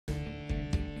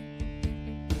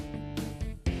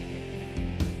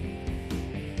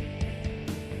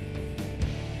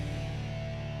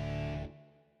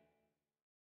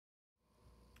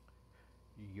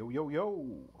yo, yo.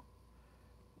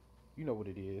 You know what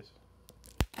it is.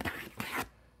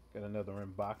 Got another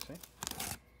unboxing.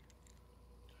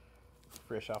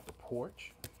 Fresh off the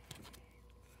porch.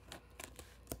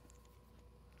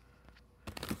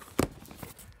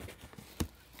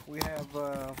 We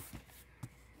have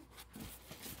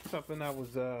something I was,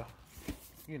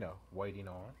 waiting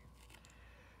on.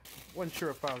 Wasn't sure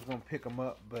if I was going to pick them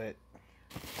up, but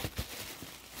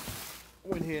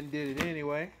went ahead and did it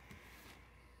anyway.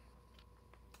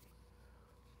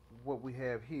 What we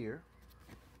have here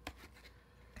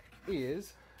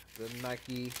is the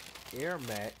Nike Air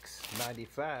Max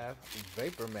 95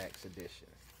 Vapormax edition.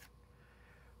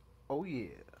 Oh yeah,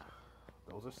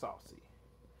 those are saucy.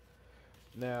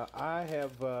 Now I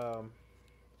have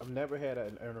I've never had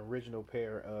an original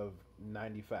pair of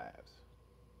 95s.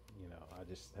 You know, I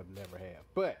just have never have.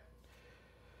 But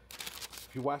if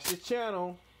you watch this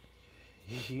channel,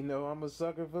 you know I'm a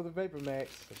sucker for the Vapormax.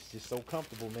 It's just so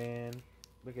comfortable, man.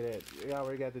 Look at that. It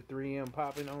already got the 3M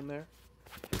popping on there.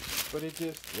 But it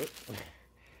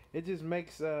just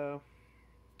makes the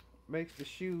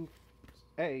shoe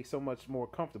so much more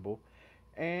comfortable,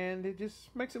 and it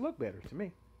just makes it look better to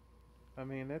me. I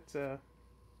mean, that's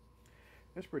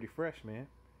pretty fresh, man.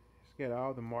 It's got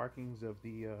all the markings of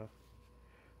the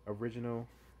original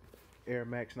Air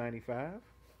Max 95,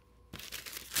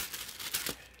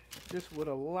 just with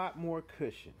a lot more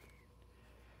cushion.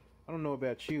 I don't know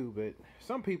about you, but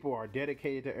some people are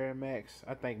dedicated to Air Max.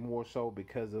 I think more so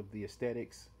because of the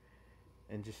aesthetics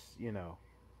and just, you know,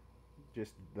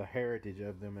 just the heritage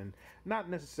of them, and not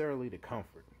necessarily the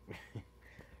comfort.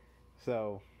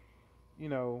 So, you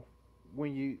know,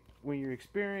 when you're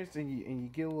experienced and you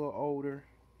get a little older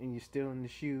and you're still in the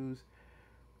shoes,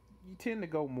 you tend to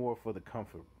go more for the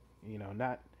comfort. You know,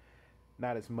 not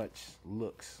as much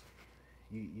looks.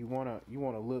 You wanna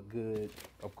look good,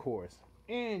 of course,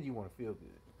 and you want to feel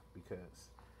good, because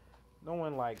no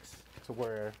one likes to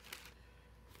wear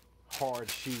hard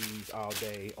shoes all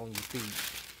day on your feet.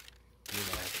 You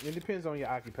know, it depends on your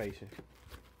occupation,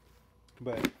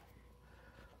 but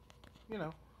you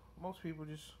know, most people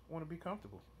just want to be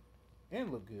comfortable and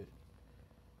look good.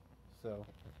 So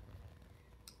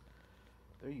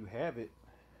there you have it,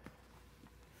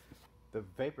 the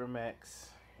Vapormax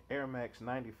Air Max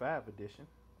 95 edition.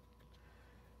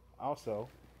 Also,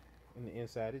 in the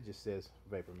inside, it just says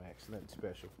Vapormax, nothing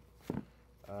special.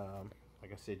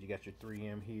 Like I said, you got your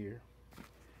 3M here,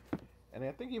 and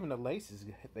I think even the laces,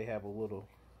 they have a little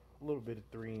bit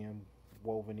of 3M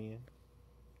woven in,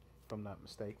 if I'm not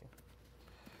mistaken.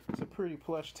 It's a pretty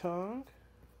plush tongue.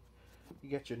 You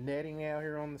got your netting out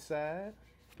here on the side.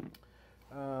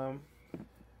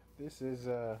 This is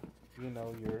you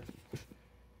know,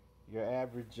 your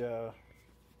average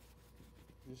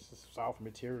this is soft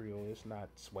material. It's not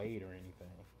suede or anything.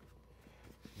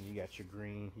 And you got your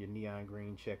neon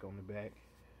green check on the back.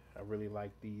 I really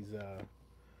like these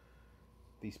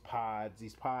pod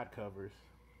covers.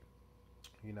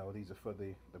 You know, these are for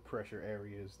the pressure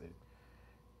areas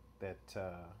that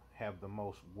have the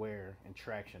most wear and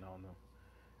traction on them.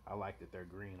 I like that they're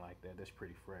green like that. That's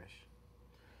pretty fresh.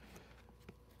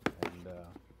 And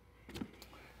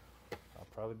I'll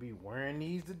probably be wearing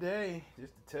these today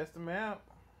just to test them out,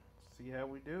 see how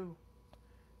we do.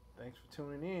 Thanks for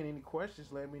tuning in. Any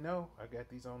questions, let me know. I got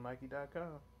these on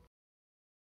Nike.com.